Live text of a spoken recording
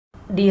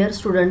Dear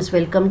students,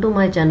 welcome to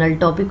my channel.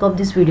 Topic of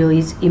this video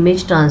is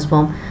image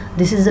transform.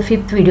 This is the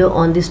fifth video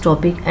on this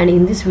topic, and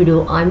in this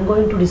video I am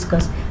going to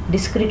discuss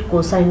discrete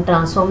cosine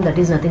transform, that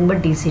is nothing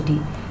but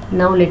DCT.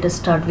 Now let us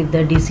start with the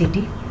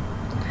DCT.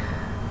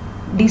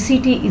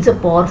 DCT is a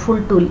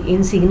powerful tool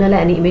in signal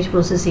and image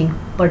processing,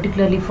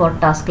 particularly for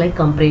tasks like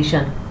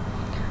compression.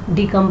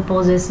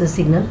 Decomposes the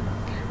signal.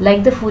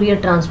 Like the Fourier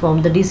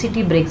transform, the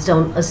DCT breaks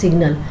down a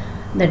signal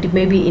that it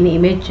may be in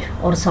image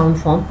or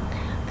sound form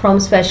from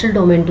spatial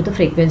domain to the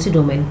frequency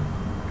domain.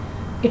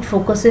 It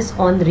focuses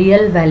on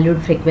real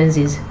valued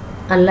frequencies.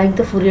 Unlike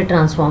the Fourier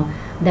transform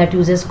that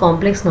uses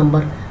complex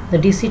number, the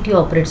DCT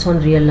operates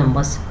on real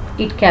numbers.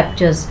 It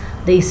captures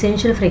the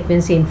essential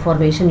frequency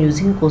information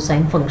using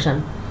cosine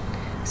function.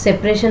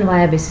 Separation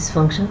via basis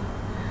function.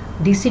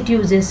 DCT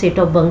uses set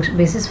of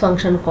basis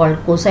function called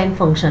cosine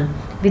function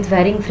with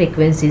varying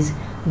frequencies.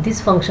 This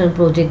function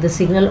projects the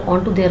signal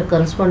onto their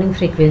corresponding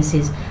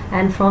frequencies,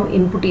 and from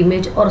input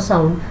image or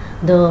sound,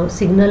 the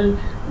signal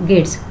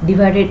gets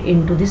divided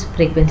into this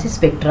frequency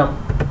spectrum.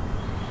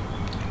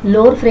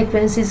 Lower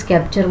frequencies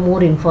capture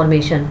more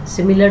information.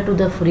 Similar to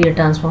the Fourier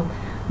transform,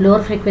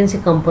 lower frequency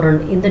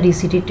component in the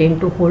DCT tend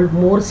to hold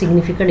more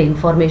significant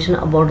information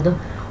about the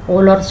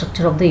whole or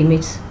structure of the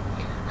image.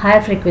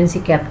 Higher frequency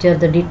capture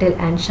the detail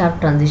and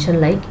sharp transition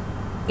like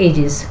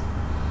edges.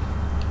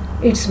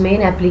 Its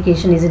main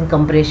application is in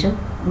compression.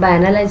 By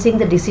analyzing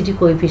the DCT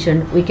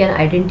coefficient, we can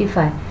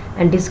identify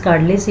and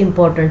discard less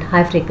important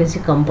high frequency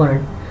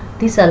component.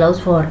 This allows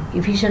for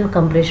efficient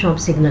compression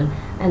of signal,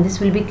 and this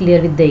will be clear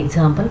with the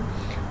example,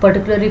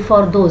 particularly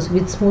for those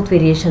with smooth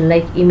variation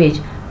like image,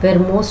 where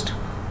most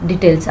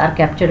details are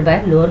captured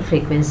by lower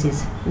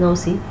frequencies. Now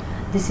see,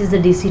 this is the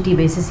DCT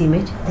basis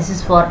image. This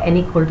is for n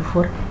equal to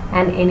 4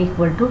 and n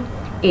equal to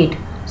 8.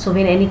 So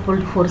when n equal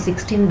to 4,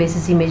 16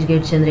 basis image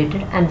gets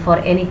generated, and for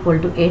n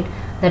equal to 8,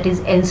 that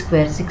is n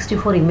square,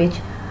 64 image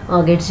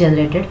gets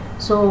generated.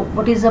 So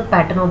what is the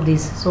pattern of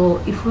this?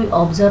 So if we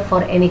observe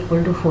for n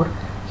equal to 4,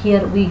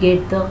 here we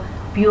get the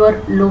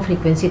pure low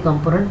frequency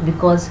component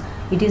because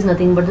it is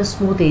nothing but the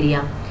smooth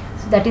area.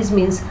 So that is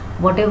means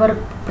whatever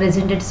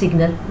presented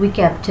signal, we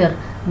capture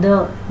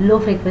the low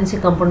frequency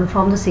component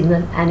from the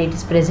signal and it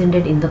is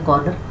presented in the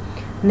corner.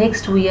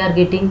 Next we are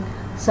getting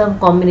some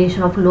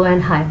combination of low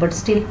and high, but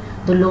still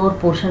the lower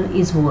portion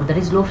is more, that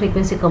is low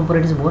frequency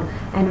component is more,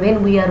 and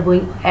when we are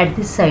going at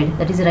this side,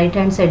 that is right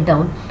hand side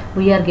down,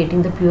 we are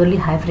getting the purely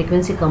high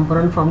frequency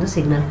component from the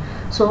signal.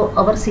 So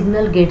our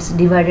signal gets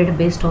divided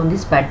based on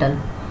this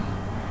pattern.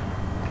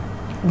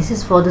 This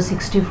is for the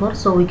 64.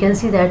 So we can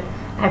see that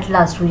at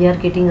last we are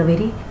getting a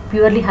very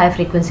purely high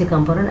frequency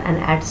component, and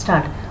at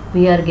start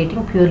we are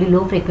getting purely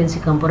low frequency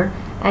component,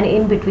 and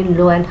in between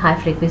low and high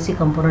frequency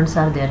components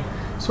are there.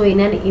 So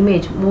in an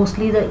image,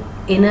 mostly the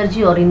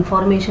energy or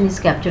information is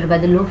captured by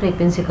the low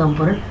frequency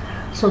component.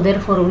 So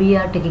therefore we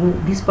are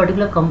taking this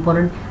particular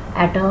component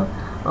at a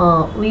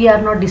we are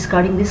not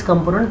discarding this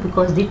component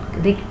because they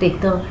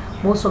take the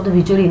most of the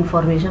visual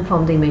information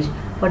from the image.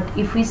 But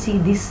if we see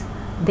this,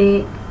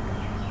 they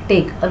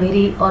take a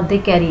very, or they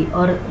carry,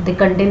 or they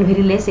contain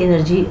very less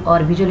energy or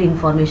visual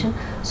information,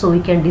 so we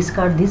can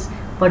discard this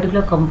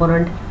particular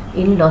component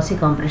in lossy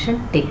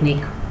compression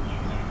technique.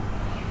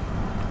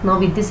 Now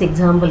with this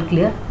example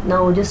clear,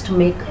 now just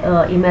make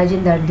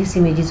imagine that this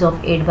image is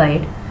of 8 by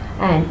 8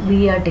 and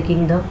we are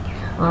taking the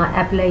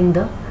applying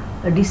the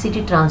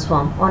DCT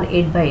transform on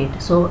 8 by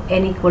 8. So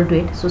n equal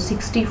to 8, so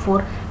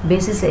 64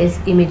 basis as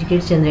image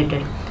gets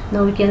generated.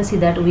 Now we can see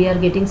that we are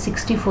getting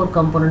 64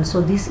 components.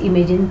 So this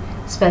image in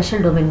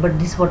spatial domain, but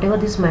this whatever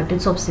this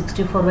matrix of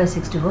 64 by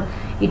 64,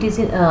 it is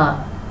in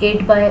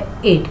 8 by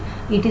 8,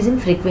 it is in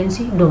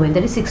frequency domain,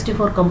 that is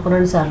 64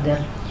 components are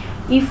there.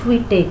 If we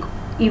take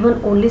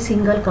even only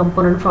single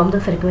component from the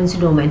frequency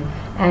domain,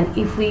 and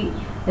if we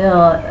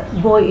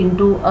go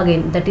into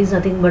again, that is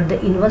nothing but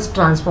the inverse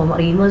transform or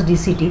inverse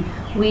DCT,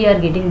 we are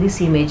getting this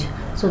image.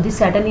 So this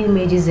certain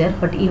image is there,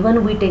 but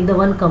even we take the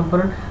one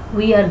component,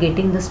 we are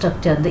getting the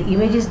structure. The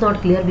image is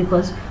not clear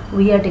because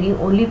we are taking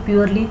only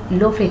purely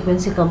low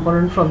frequency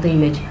component from the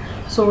image.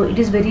 So it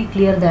is very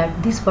clear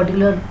that this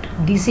particular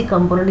DC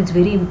component is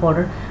very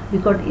important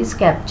because it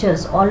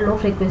captures all low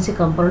frequency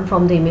component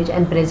from the image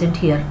and present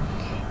here.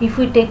 If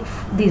we take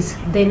this,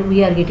 then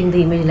we are getting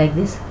the image like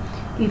this.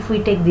 If we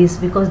take this,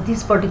 because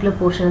this particular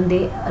portion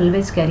they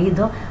always carry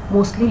the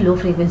mostly low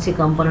frequency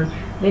component.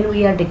 When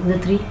we are taking the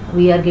 3,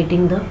 we are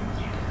getting the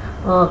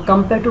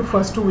compared to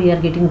first 2 we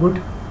are getting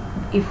good.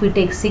 If we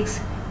take 6,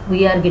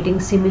 we are getting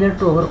similar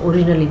to our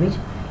original image.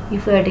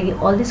 If we are taking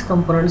all these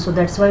components, so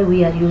that's why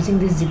we are using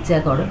this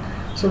zigzag order.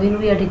 So when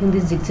we are taking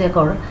this zigzag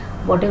order,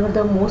 whatever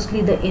the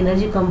mostly the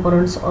energy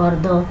components or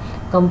the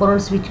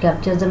components which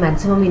captures the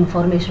maximum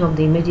information of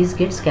the images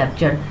gets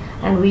captured,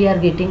 and we are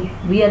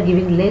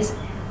giving less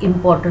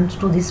importance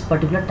to this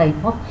particular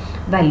type of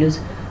values.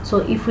 So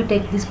if we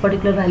take this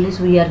particular values,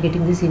 we are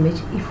getting this image.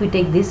 If we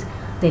take this,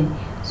 then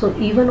So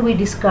even we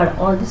discard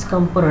all this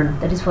component,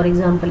 that is for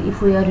example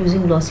if we are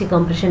using lossy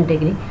compression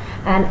technique,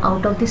 and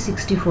out of this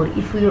 64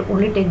 if we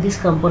only take this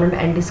component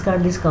and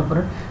discard this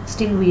component,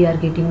 still we are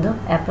getting the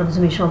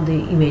approximation of the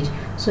image.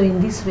 So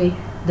in this way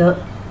the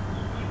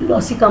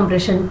lossy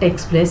compression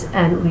takes place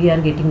and we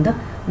are getting the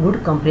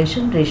good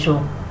compression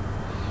ratio.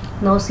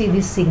 Now see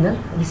this signal,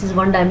 this is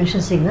one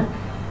dimensional signal,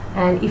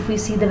 and if we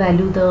see the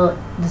value, the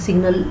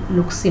signal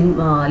looks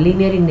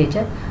linear in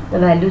nature. The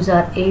values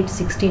are 8,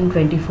 16,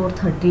 24,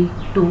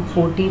 32,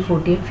 40,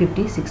 48,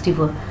 50,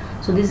 64.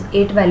 So these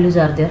 8 values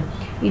are there.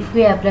 If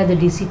we apply the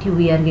DCT,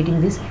 we are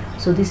getting this.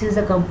 So this is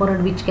the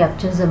component which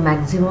captures the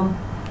maximum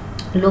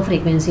low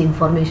frequency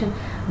information.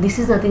 This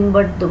is nothing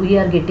but we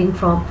are getting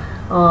from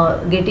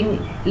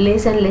getting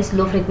less and less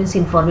low frequency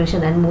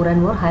information and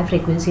more high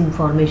frequency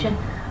information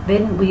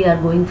when we are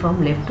going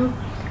from left to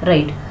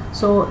right.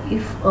 So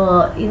if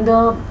in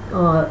the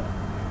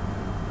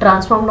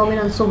transform domain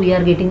also we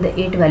are getting the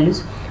 8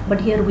 values, but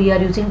here we are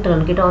using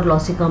truncate or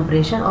lossy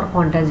compression or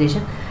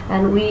quantization,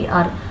 and we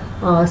are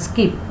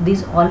skip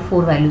these all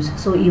 4 values.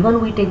 So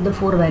even we take the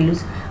 4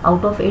 values,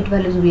 out of 8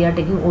 values we are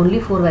taking only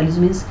 4 values,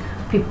 means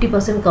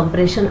 50%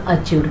 compression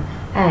achieved.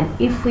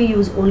 And if we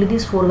use only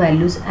these 4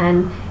 values,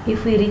 and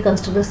if we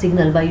reconstruct the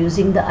signal by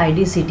using the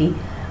IDCT,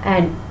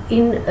 and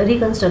in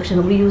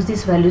reconstruction we use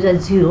these values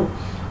as 0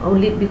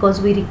 only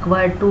because we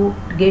require to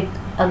get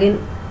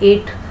again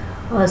 8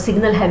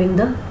 signal having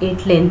the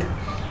 8 length.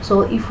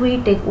 So if we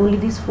take only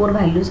these 4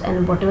 values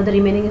and whatever the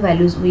remaining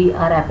values we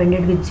are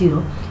appended with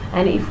 0,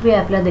 and if we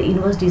apply the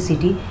inverse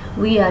DCT,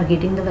 we are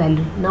getting the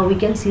value. Now we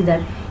can see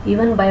that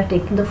even by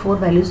taking the 4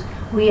 values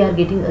we are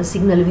getting a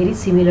signal very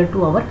similar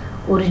to our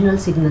original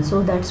signal.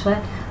 So that's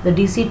why the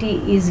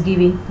DCT is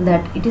giving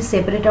that it is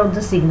separate out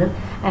the signal,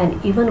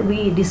 and even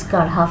we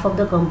discard half of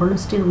the component,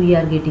 still we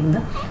are getting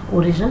the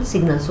original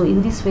signal. So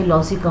in this way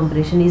lossy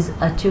compression is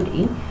achieved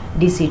in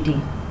DCT.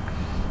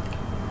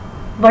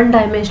 One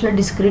dimensional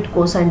discrete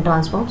cosine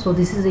transform. So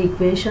this is the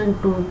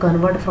equation to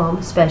convert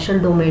from spatial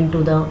domain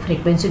to the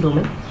frequency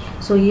domain.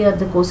 So here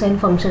the cosine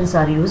functions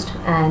are used,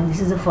 and this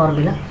is the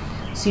formula.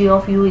 C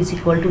of u is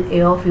equal to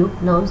A of u.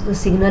 Now the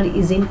signal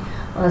is in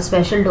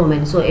spatial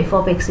domain, so f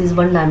of x is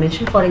one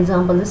dimensional. For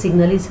example, the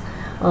signal is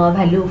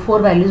value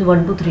 4 values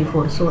 1, 2, 3,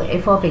 4. So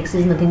f of x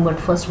is nothing but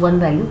first one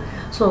value.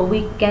 So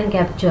we can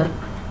capture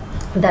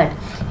that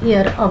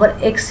here our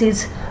x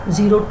is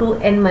 0 to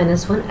n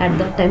minus 1. At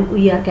that time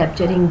we are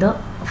capturing the,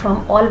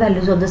 from all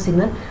values of the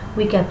signal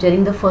we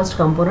capturing the first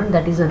component,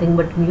 that is nothing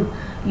but mu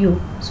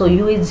u. So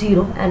u is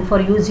 0, and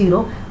for u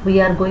 0 we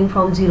are going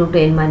from 0 to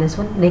n minus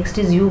 1. Next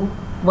is u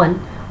 1,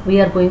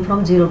 we are going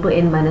from 0 to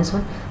n minus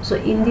 1. So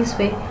in this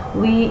way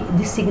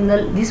this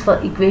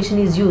equation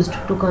is used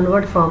to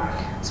convert from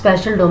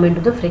spatial domain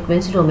to the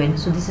frequency domain.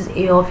 So this is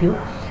A of u,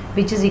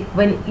 which is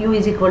when u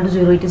is equal to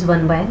 0 it is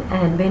 1 by n,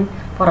 and when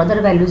for other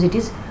values it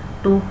is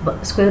 2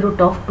 square root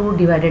of 2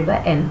 divided by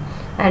n.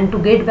 And to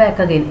get back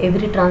again,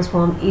 every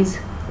transform is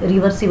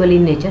reversible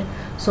in nature.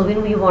 So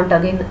when we want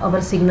again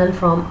our signal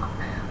from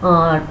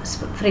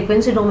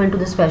frequency domain to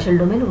the spatial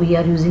domain, we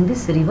are using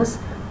this reverse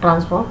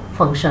transform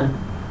function.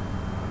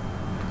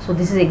 So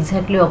this is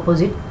exactly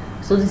opposite.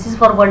 So this is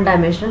for one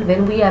dimensional.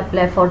 When we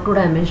apply for 2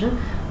 dimensional,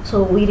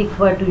 so we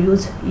require to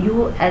use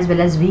u as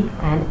well as v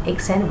and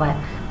x and y.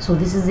 So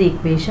this is the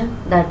equation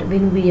that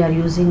when we are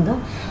using the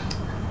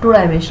 2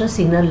 dimensional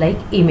signal like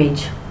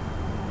image.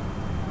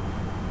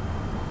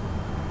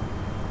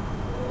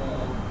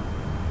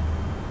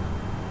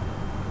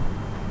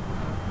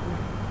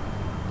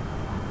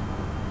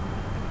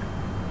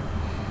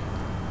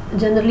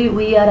 Generally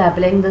we are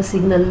applying the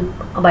signal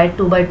by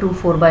 2 by 2,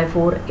 4 by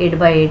 4, 8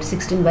 by 8,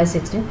 16 by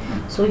 16.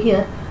 So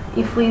here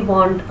if we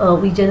want,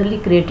 we generally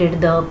created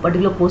the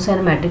particular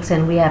cosine matrix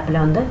and we apply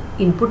on the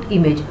input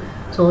image.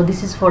 So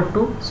this is for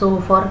 2.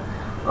 So for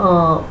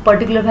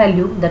particular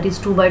value, that is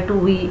 2 by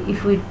 2,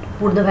 if we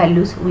put the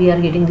values we are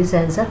getting this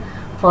answer.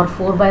 For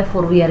 4 by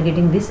 4 we are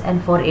getting this,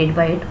 and for 8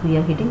 by 8 we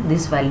are getting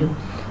this value.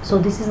 So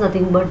this is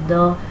nothing but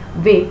the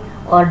way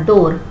or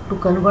door to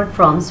convert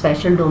from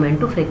spatial domain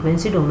to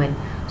frequency domain.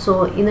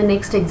 So in the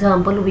next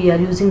example we are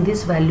using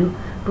this value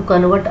to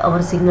convert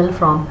our signal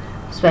from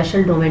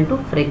spatial domain to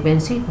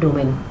frequency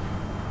domain.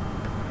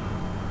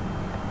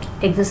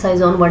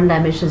 Exercise on one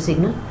dimensional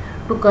signal.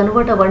 To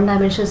convert a one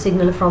dimensional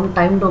signal from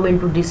time domain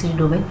to DCT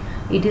domain,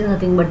 it is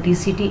nothing but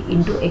DCT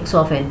into x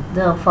of n.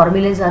 The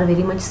formulas are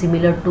very much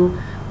similar to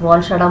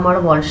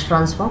Walsh-Hadamard-Walsh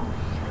transform.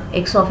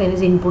 X of n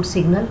is input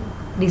signal,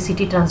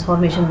 DCT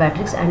transformation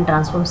matrix, and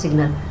transform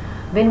signal.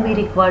 When we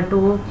require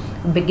to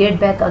get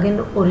back again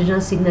original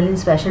signal in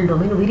spatial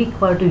domain, we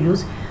require to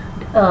use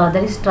that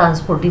is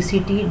transport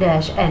DCT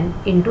dash n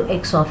into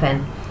x of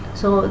n.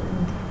 So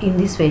in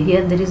this way,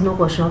 here there is no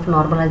question of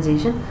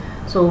normalization.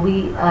 So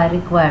we are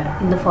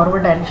required in the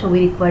forward direction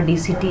we require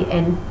DCT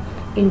n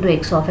into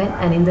x of n,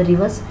 and in the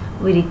reverse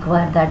we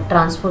require that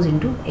transpose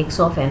into x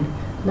of n.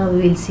 Now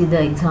we will see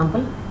the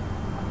example.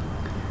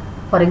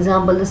 For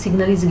example, the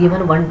signal is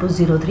given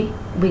 1203.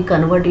 We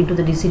convert into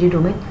the DCT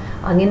domain,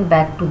 again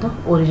back to the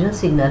original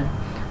signal.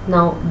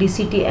 Now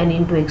DCT n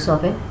into x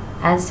of n,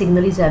 as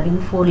signal is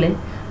having 4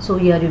 length, so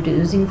we are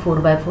using 4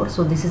 by 4.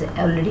 So this is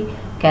already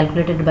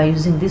calculated by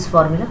using this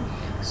formula.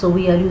 So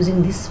we are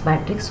using this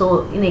matrix.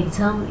 So in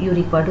exam you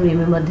require to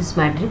remember this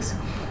matrix.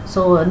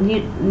 So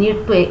need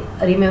to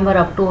remember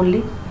up to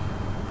only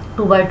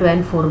 2 by 2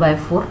 and 4 by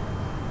 4.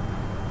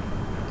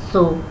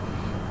 So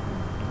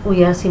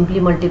we are simply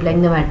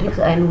multiplying the matrix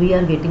and we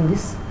are getting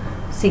this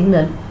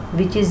signal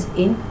which is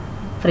in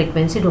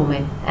frequency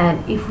domain.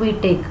 And if we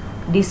take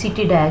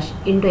DCT dash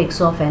into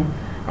x of n,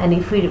 and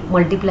if we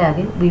multiply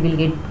again, we will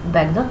get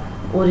back the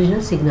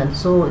original signal.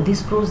 So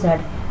this proves that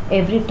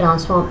every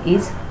transform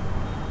is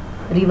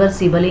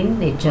reversible in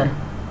nature.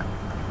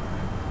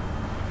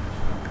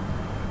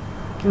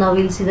 Now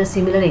we will see the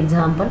similar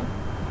example.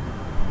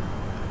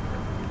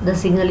 The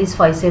signal is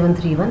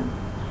 5731.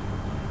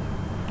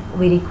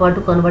 We require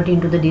to convert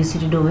into the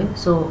DCT domain.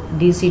 So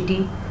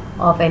DCT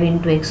of n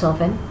into x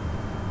of n.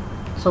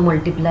 So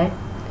multiply.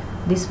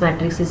 This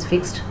matrix is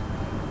fixed.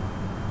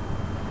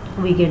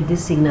 We get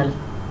this signal.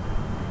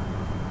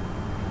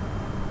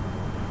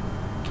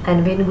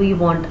 And when we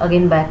want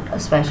again back a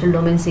spatial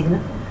domain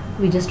signal,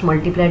 we just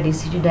multiply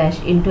DCT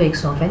dash into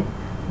x of n.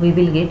 We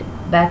will get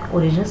back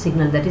original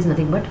signal, that is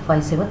nothing but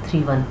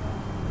 5731.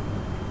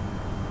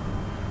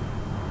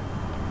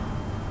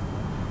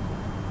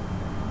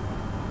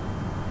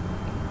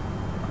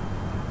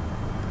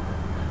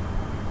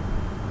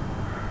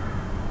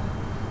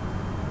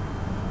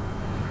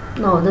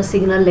 Now the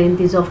signal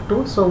length is of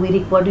 2, so we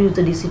require to use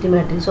the DCT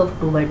matrix of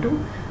 2 by 2.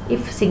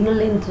 If signal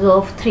length is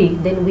of 3,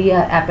 then we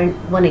append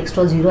one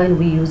extra 0 and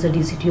we use the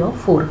DCT of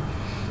 4.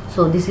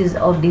 So this is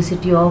of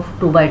DCT of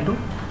 2 by 2.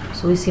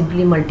 So we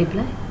simply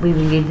multiply, we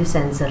will get this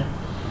answer.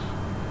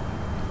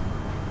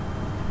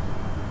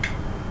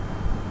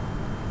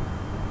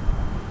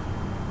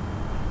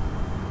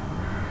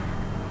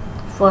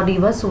 For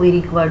reverse,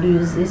 we require to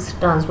use this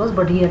transpose,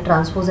 but here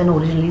transpose and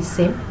original is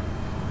same.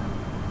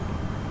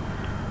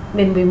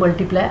 When we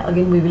multiply,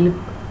 again we will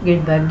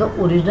get back the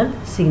original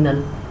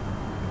signal.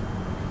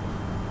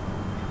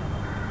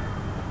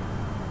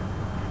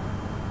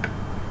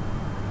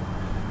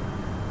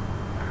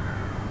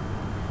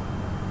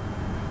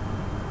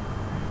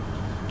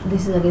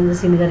 This is again the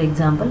similar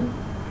example.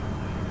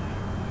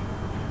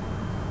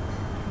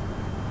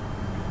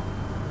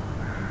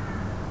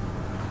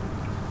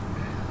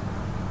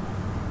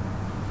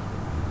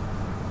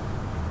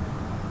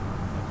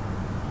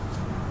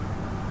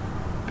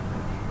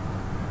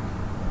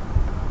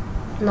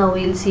 Now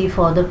we will see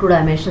for the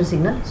two-dimensional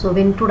signal. So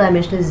when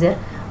two-dimensional is there,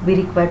 we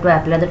require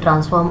to apply the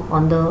transform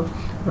on the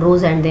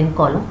rows and then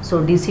column.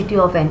 So DCT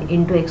of n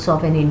into x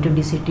of n into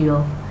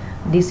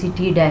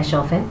DCT dash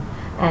of n,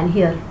 and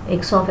here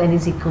x of n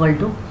is equal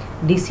to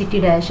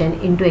DCT dash n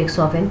into x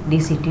of n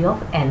DCT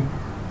of n.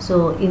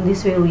 So in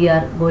this way we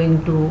are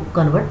going to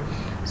convert.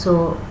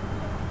 So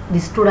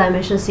this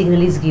two-dimensional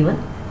signal is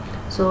given.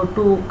 So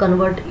to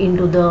convert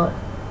into the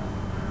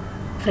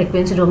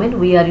frequency domain,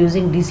 we are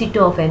using DCT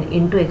of n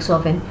into x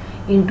of n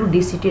into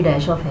DCT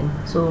dash of n.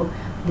 So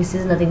this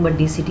is nothing but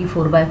DCT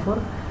 4 by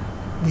 4.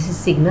 This is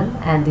signal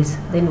and this.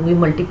 Then we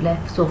multiply.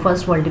 So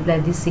first multiply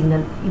this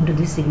signal into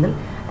this signal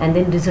and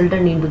then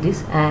resultant into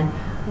this, and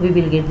we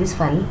will get this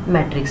final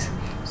matrix.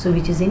 So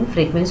which is in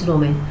frequency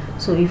domain.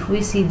 So if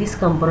we see this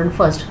component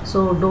first,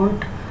 so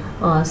don't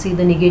see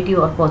the negative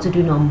or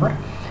positive number.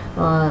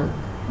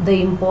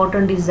 The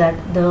important is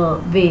that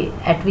the way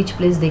at which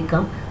place they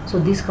come. So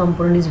this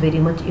component is very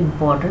much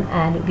important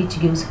and which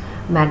gives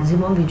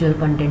maximum visual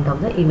content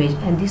of the image,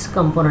 and this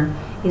component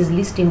is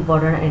least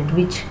important and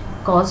which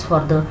cause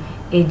for the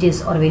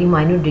edges or very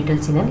minute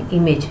details in an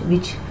image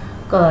which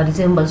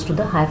resembles to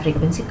the high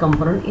frequency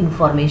component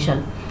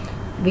information.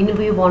 When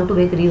we want to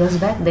make reverse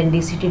back, then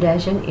DCT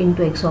dash n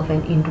into x of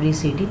n into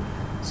DCT.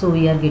 So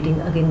we are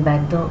getting again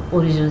back the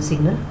original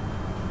signal.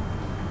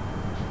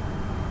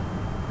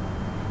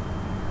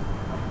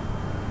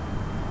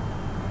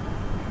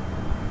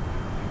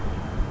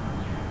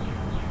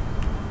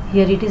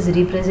 Here it is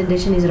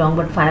representation is wrong,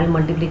 but final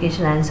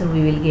multiplication answer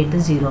we will get the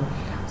 0.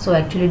 So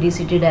actually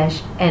DCT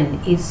dash n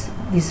is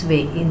this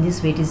way. In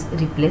this way it is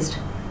replaced.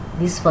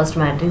 This first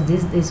matrix,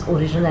 this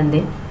original, and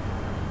then,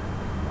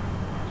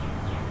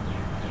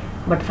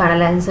 but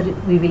final answer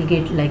we will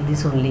get like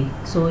this only.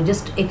 So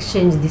just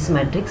exchange this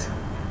matrix.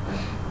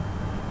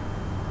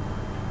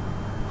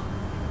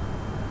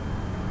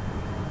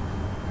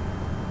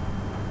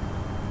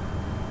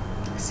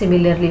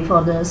 Similarly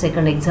for the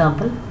second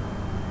example.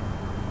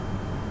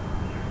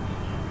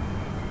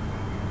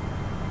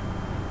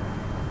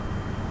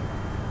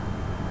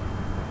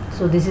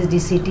 So this is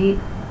DCT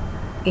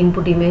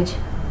input image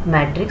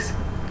matrix.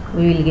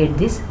 We will get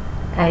this,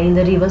 and in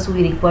the reverse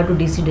we require to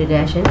DCT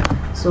dash n.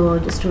 So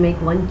just to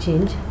make one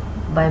change,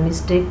 by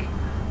mistake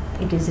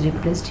it is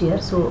replaced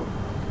here. So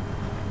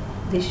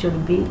this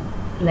should be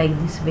like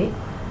this way,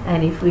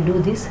 and if we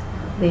do this,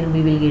 then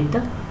we will get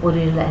the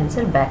original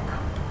answer back.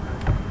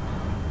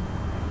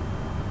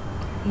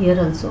 Here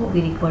also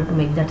we require to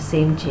make that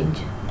same change.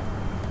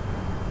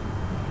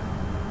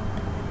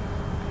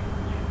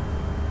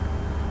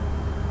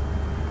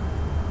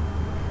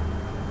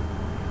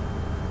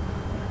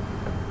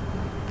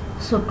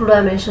 So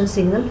two-dimensional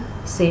signal,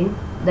 same,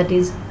 that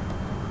is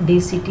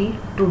DCT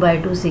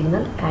 2x2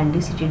 signal and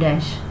DCT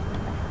dash,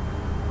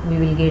 we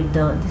will get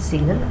this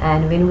signal.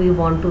 And when we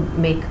want to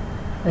make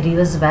a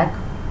reverse back,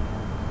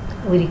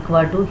 we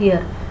require to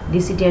here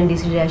DCT and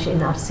DCT dash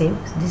n are same,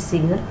 this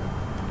signal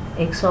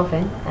x of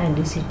n and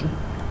DCT,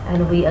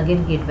 and we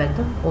again get back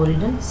the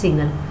original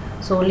signal.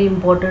 So only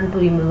important to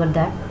remember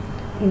that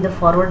in the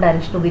forward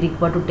direction we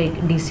require to take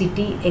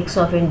DCT x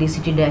of n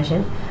DCT dash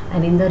n,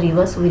 and in the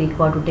reverse we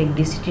require to take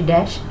DCT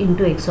dash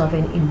into x of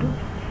n into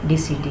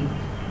DCT.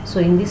 So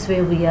in this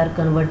way we are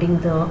converting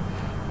the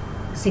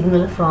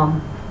signal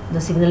from the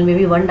signal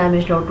maybe one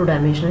dimensional or two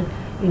dimensional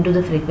into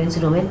the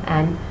frequency domain,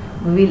 and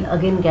we will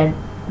again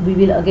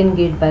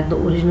get back the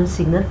original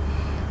signal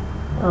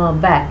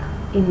back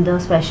in the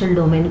spatial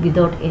domain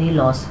without any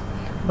loss.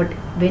 But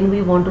when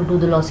we want to do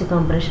the lossy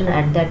compression,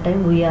 at that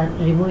time we are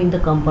removing the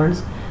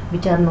components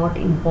which are not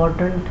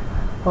important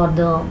for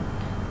the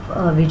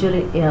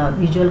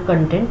visual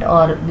content,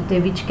 or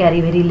which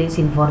carry very less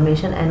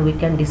information, and we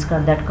can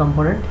discard that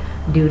component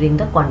during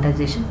the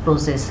quantization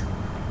process.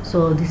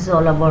 So this is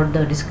all about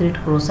the discrete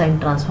cosine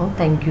transform.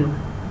 Thank you.